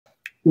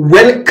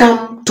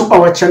Welcome to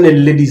our channel,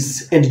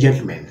 ladies and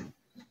gentlemen.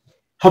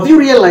 Have you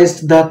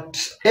realized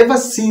that ever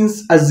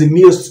since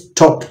Azimio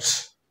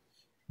stopped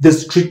the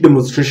street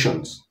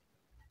demonstrations,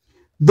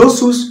 those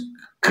who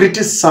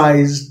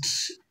criticized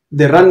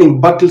the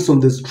running battles on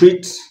the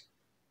streets,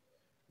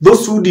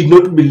 those who did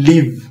not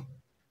believe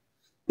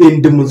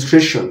in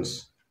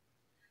demonstrations,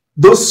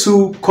 those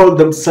who call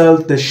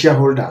themselves the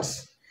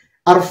shareholders,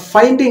 are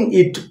finding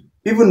it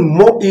even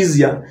more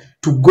easier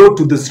to go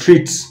to the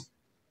streets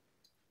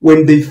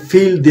when they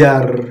feel they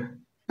are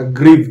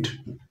aggrieved.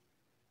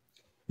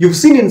 You've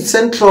seen in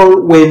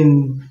Central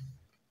when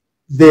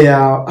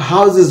their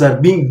houses are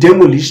being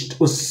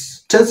demolished,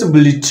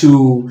 ostensibly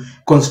to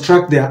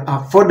construct their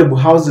affordable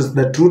houses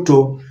that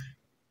Ruto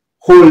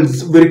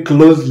holds very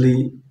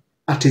closely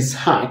at his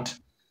heart.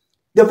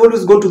 They've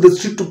always gone to the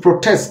street to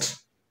protest.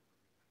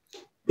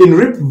 In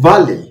Rift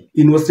Valley,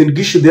 in Western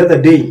Gishu the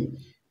other day,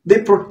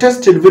 they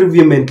protested very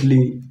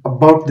vehemently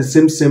about the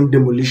same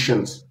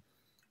demolitions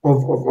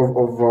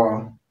of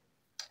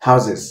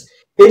houses.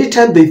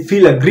 Anytime they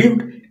feel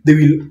aggrieved, they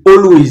will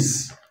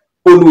always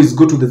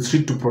go to the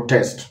street to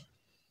protest.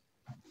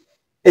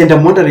 And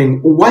I'm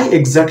wondering why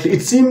exactly.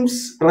 It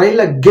seems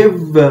Raila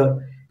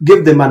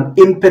gave them an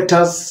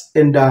impetus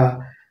and a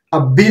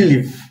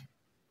belief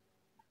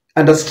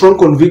and a strong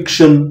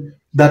conviction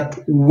that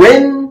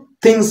when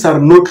things are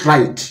not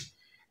right,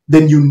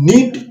 then you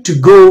need to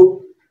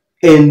go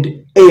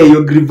and air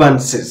your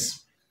grievances.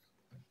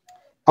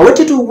 I want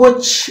you to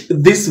watch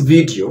this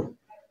video,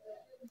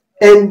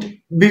 and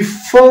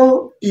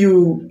before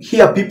you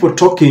hear people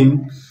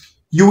talking,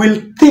 you will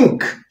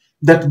think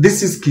that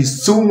this is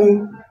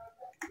Kisumu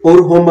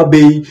or Homa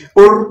Bay,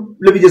 or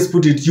let me just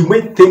put it, you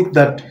might think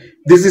that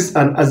this is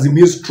an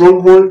Azimio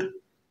stronghold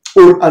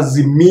or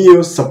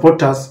Azimio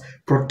supporters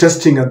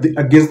protesting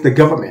against the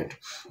government.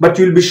 But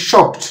you'll be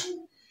shocked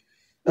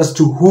as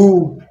to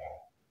who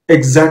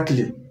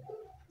exactly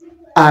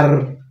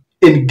are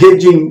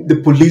engaging the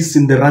police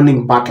in the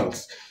running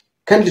battles.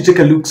 Kindly take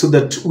a look so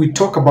that we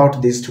talk about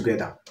this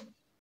together.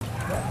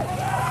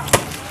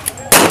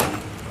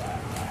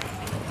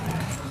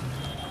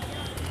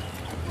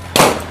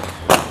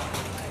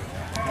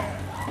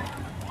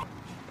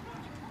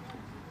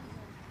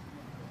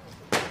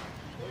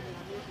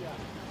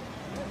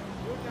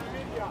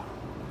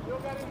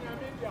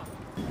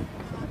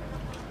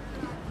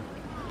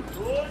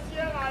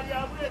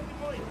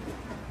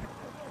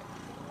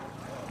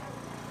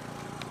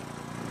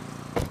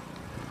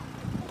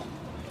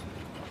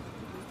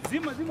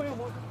 Zima hiyo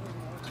moto.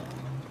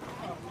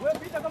 Wewe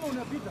pita kama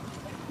unapita.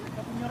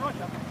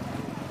 Takunyorosha.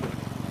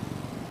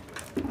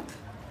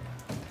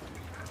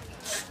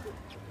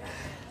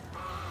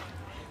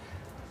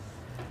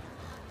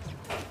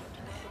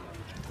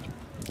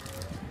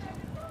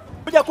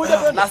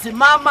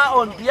 Nasimama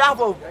on behalf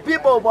of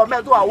people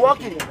who are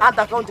working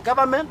under county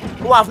government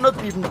who have not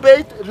been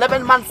paid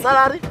 11 months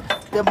salary,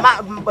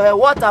 the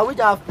water which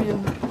have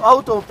been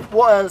out of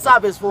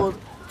service for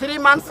 3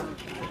 months.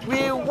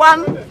 We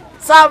want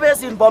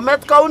service in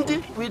Bomet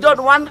County. We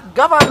don't want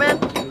government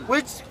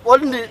which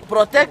only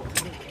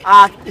protect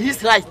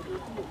his right.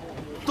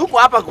 Tuko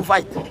hapa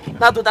kufight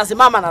na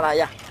tutasimama na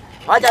raia.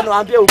 Wacha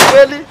niwaambie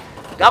ukweli,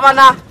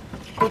 governor,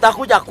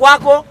 tutakuja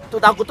kwako,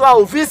 tutakutoa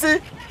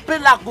ofisi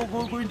bila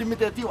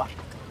kuintimidatiwa.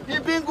 Hii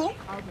bingu,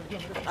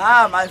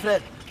 my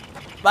friend,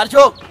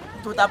 Barchok,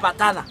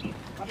 tutapatana.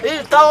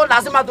 Hii town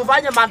lazima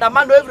tufanye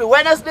maandamano every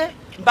Wednesday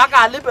mpaka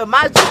alipe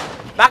maji,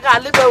 mpaka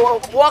alipe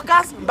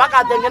workers, mpaka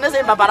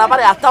atengeneze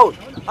barabara ya town.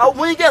 Au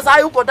mwingie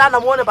saa huko ndani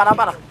muone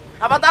barabara.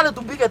 Afadhali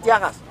tupige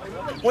tiagas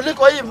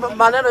kuliko hii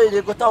maneno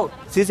ile town.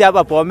 Sisi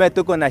hapa Bomet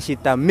tuko na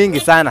shida mingi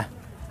sana.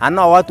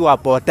 Ana watu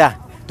wapota.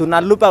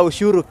 Tunalipa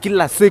ushuru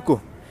kila siku.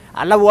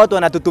 Alafu watu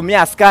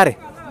wanatutumia askari.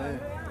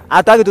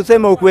 Hataki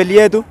tuseme ukweli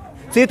yetu.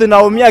 Sisi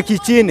tunaumia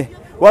kichini.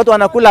 Watu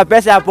wanakula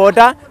pesa ya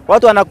poda,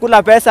 watu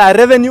wanakula pesa ya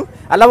revenue,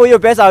 alafu hiyo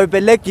pesa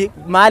hawapeleki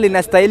mahali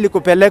inastahili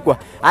kupelekwa.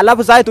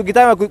 Alafu sasa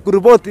tukitaka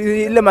kuripoti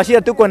ile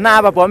mashine tuko na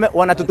hapa Bomet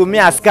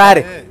wanatutumia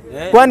askari.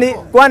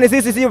 Kwani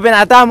sisi sio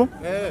binadamu?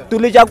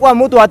 Tulichagua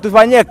mtu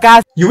atufanyie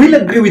kazi. You will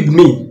agree with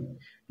me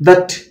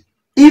that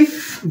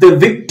if the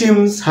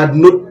victims had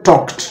not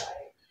talked,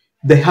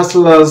 the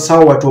hustlers,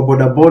 watu wa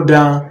boda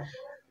boda,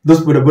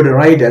 those boda boda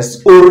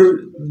riders,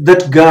 or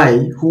that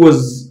guy who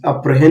was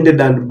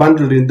apprehended and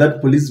bundled in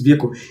that police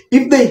vehicle,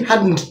 if they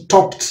hadn't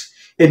talked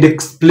and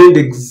explained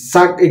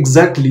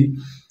exactly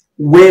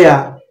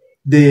where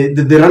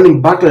the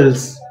running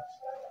battles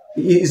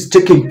is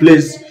taking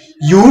place,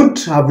 you would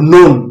have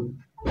known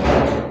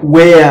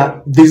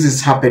where this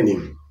is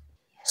happening.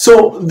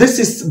 So this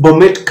is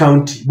Bomet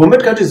County.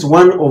 Bomet County is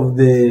one of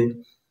the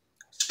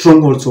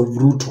strongholds of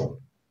Ruto.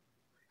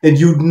 And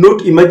you'd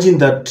not imagine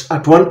that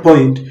at one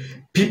point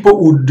people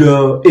would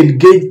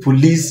engage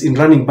police in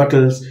running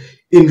battles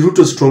in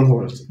Ruto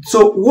strongholds.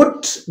 So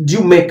what do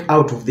you make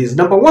out of this?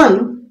 Number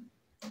one,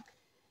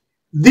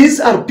 these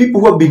are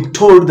people who have been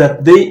told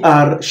that they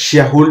are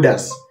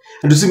shareholders.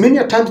 And you see, many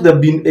times they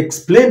have been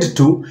explained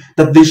to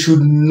that they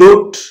should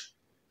not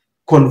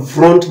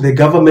confront the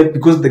government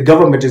because the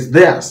government is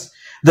theirs.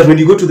 That when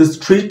you go to the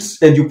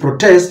streets and you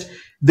protest,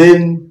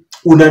 then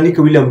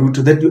unanika William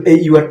Ruto, that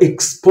you are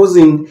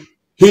exposing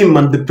him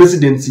and the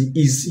presidency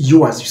is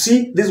yours. You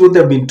see, this is what they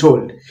have been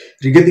told.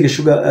 Rigathi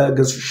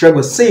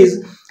Gachagua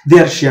says they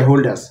are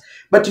shareholders.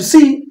 But you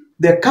see,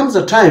 there comes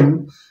a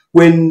time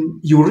when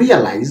you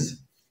realize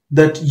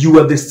that you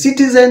are the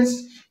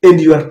citizens and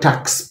you are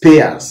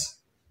taxpayers.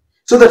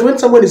 So that when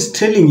someone is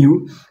telling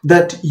you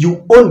that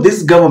you own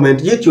this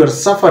government, yet you are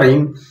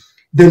suffering,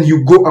 then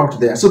you go out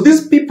there. So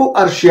these people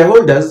are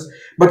shareholders,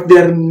 but they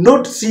are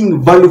not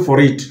seeing value for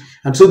it.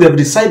 And so they have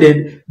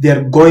decided they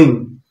are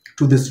going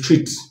to the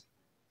streets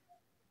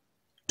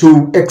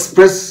to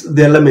express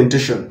their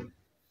lamentation.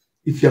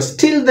 If you're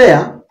still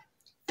there,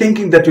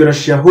 thinking that you're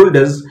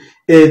shareholders,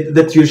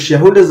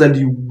 and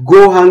you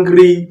go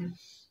hungry,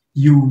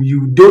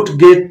 you don't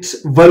get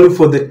value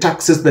for the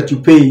taxes that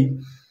you pay,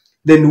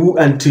 then who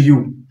unto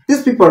you?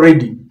 These people are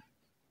ready.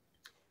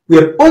 We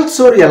are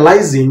also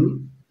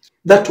realizing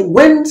that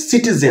when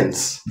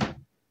citizens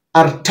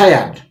are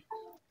tired,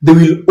 they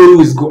will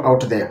always go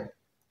out there.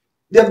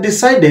 They have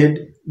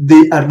decided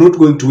they are not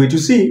going to wait. You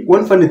see,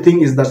 one funny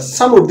thing is that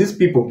some of these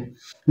people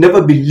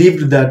never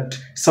believed that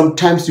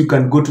sometimes you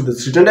can go to the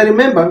street. And I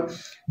remember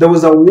there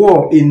was a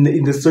war in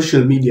the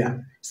social media.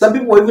 Some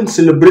people were even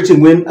celebrating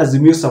when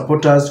Azimio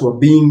supporters were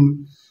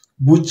being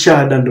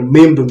butchered and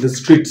maimed on the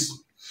streets.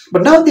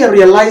 But now they are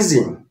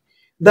realizing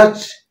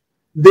that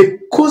the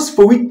cause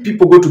for which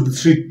people go to the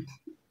street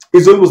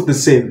is almost the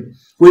same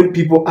when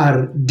people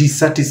are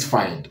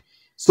dissatisfied.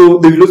 So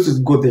they will also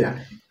go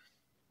there.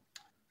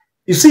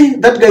 You see,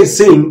 that guy is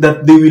saying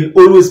that they will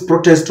always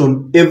protest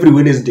on every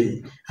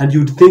Wednesday. And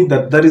you'd think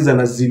that that is an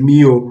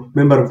Azimio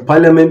member of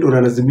parliament or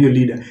an Azimio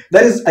leader.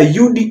 That is a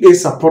UDA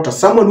supporter,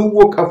 someone who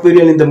woke up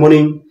very early in the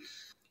morning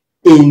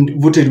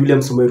and voted William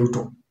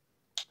Ruto.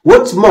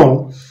 What's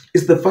more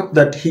is the fact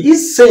that he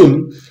is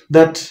saying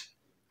that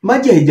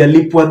maji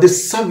haijalipwa, the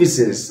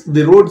services,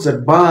 the roads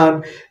are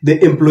bad,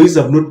 the employees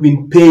have not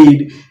been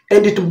paid,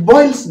 and it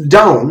boils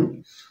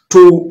down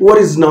to what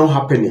is now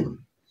happening.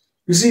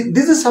 You see,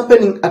 this is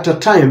happening at a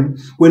time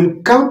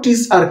when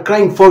counties are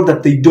crying for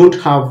that they don't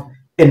have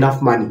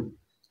enough money.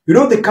 You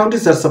know, the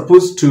counties are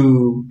supposed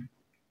to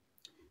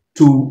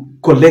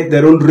collect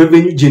their own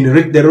revenue,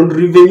 generate their own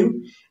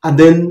revenue, and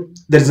then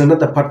there's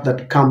another part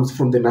that comes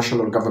from the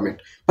national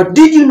government. But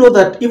did you know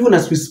that even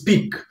as we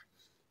speak,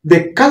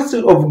 the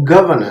Council of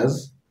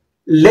Governors,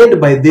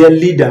 led by their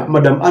leader,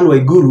 Madam Anne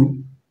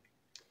Waiguru,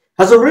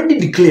 has already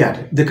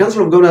declared, the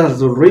Council of Governors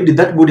has already,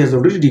 that body has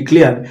already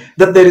declared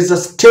that there is a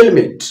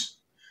stalemate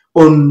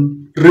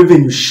on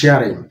revenue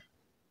sharing.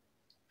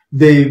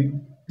 There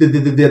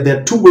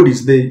are two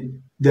bodies. They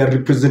are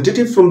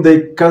representatives from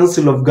the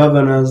Council of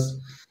Governors,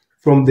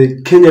 from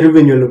the Kenya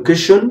Revenue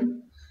Allocation,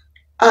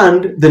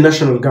 and the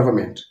national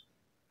government.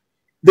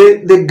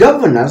 The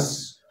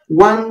governors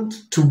want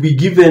to be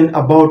given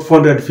about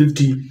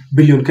 450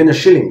 billion Kenya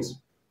shillings.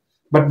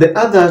 But the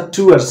other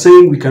two are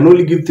saying we can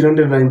only give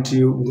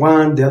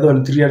 391, the other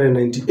one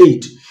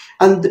 398.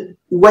 And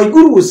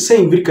Waiguru was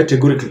saying very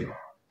categorically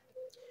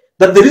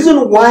that the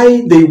reason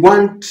why they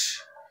want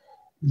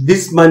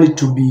this money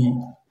to be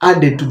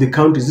added to the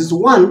counties is,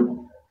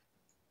 one,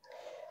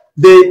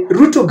 the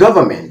Ruto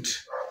government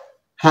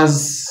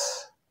has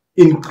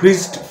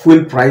increased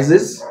fuel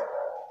prices,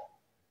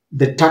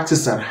 the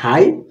taxes are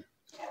high,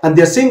 and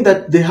they're saying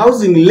that the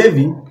housing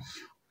levy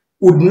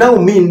would now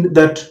mean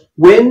that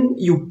when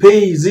you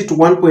pay, is it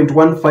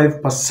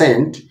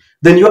 1.15%,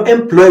 then your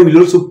employer will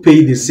also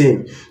pay the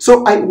same.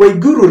 So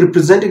Waiguru,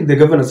 representing the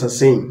governors, are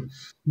saying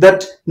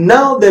that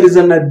now there is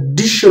an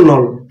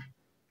additional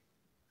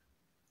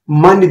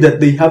money that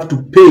they have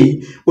to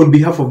pay on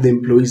behalf of the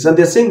employees. And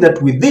they're saying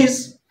that with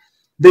this,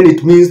 then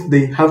it means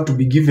they have to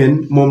be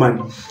given more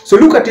money. So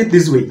look at it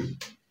this way.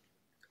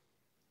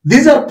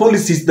 These are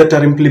policies that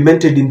are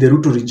implemented in the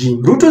Ruto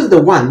regime. Ruto is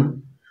the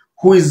one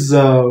who is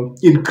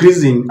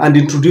increasing and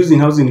introducing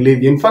housing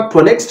levy. In fact, to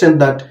an extent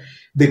that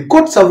the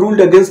courts have ruled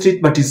against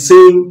it, but he's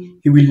saying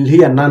he will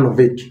hear none of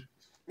it.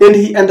 And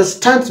he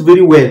understands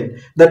very well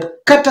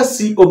that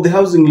courtesy of the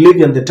housing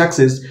levy and the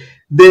taxes,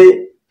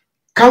 the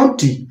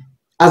county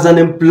as an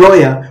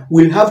employer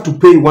will have to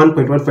pay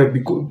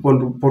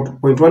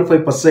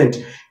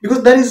 1.15%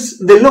 because that is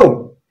the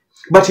law.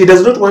 But he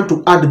does not want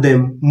to add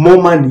them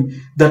more money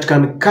that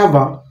can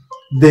cover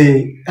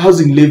the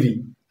housing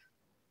levy.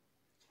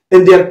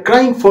 And they are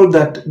crying for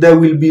that there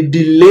will be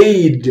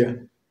delayed,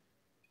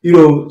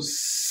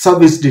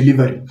 service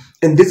delivery.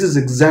 And this is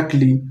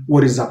exactly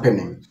what is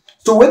happening.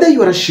 So whether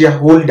you are a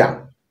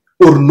shareholder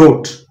or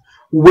not,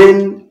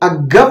 when a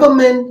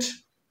government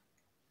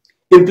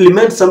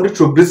implements some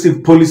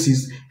retrogressive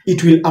policies,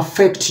 it will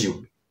affect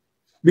you.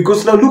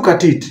 Because now look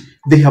at it.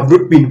 They have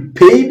not been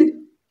paid.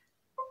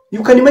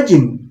 You can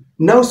imagine,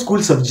 now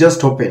schools have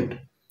just opened.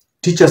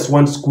 Teachers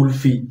want school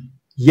fee,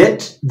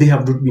 yet they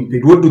have not been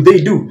paid. What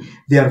do?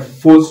 They are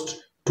forced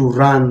to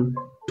run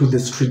to the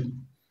street.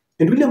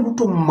 And William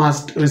Ruto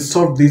must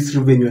resolve this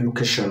revenue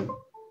allocation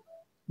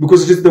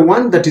because it is the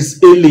one that is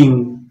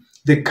ailing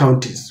the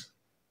counties.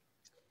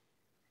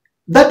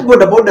 That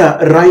border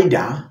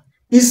rider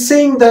is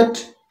saying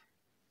that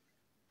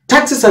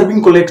taxes are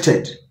being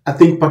collected, I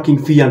think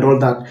parking fee and all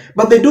that,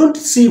 but they don't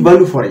see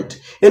value for it,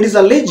 and is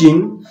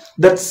alleging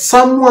that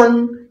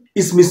someone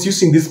is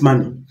misusing this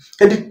money.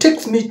 And it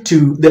takes me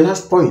to the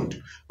last point: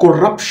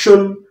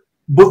 corruption,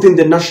 both in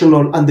the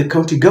national and the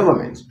county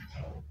governments.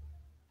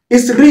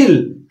 It's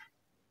real.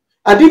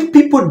 And if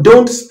people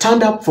don't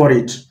stand up for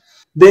it,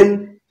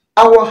 then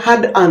our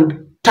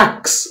hard-earned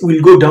tax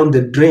will go down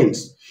the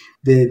drains.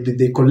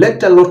 They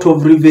collect a lot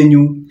of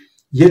revenue,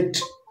 yet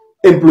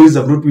employees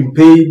have not been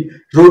paid,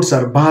 roads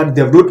are bad,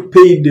 they have not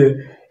paid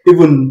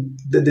even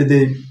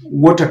the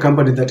water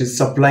company that is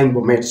supplying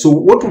Bomet. So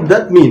what would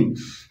that mean?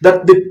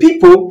 That the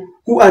people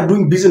who are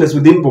doing business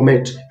within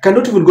Bomet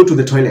cannot even go to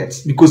the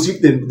toilets, because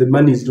if the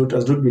money has not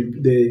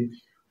been, the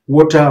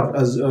water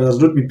has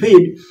not been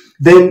paid,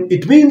 then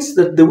it means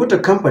that the water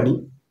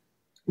company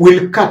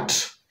will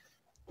cut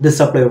the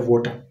supply of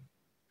water.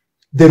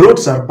 The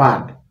roads are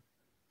bad,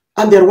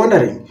 and they're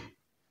wondering,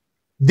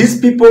 these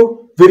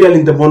people, very early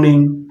in the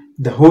morning,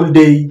 the whole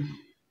day,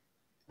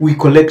 we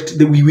collect,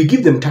 we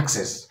give them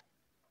taxes,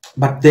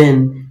 but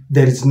then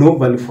there is no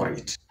value for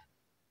it.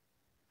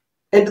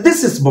 And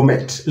this is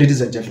Bomet,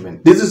 ladies and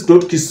gentlemen. This is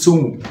not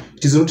Kisumu.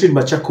 It is not in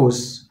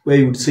Machakos, where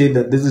you would say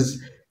that this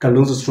is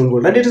Kalonzo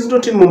stronghold, and it is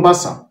not in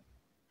Mombasa.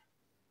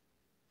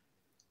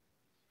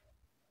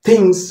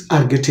 Things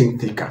are getting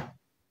thicker.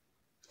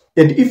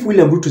 And if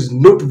William Ruto is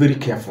not very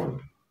careful,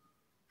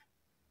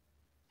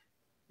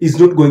 he's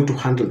not going to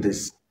handle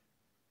this.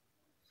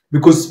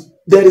 Because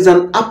there is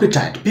an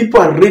appetite.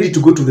 People are ready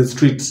to go to the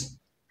streets,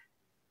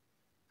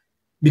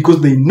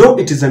 because they know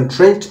it is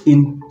entrenched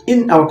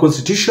in our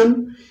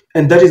constitution,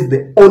 and that is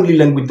the only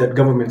language that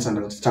governments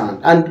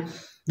understand. And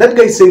that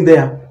guy is saying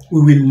there,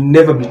 we will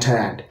never be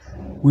tired.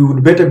 We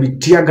would better be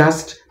tear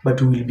gassed, but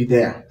we will be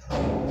there.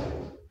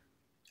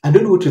 I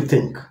don't know what you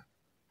think.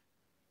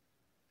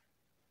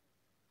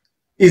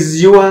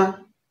 Is your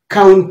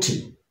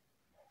county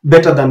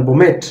better than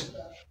Bomet?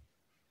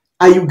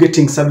 Are you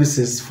getting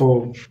services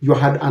for your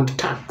hard-earned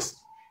tax?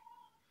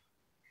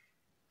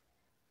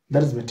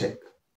 That is my take.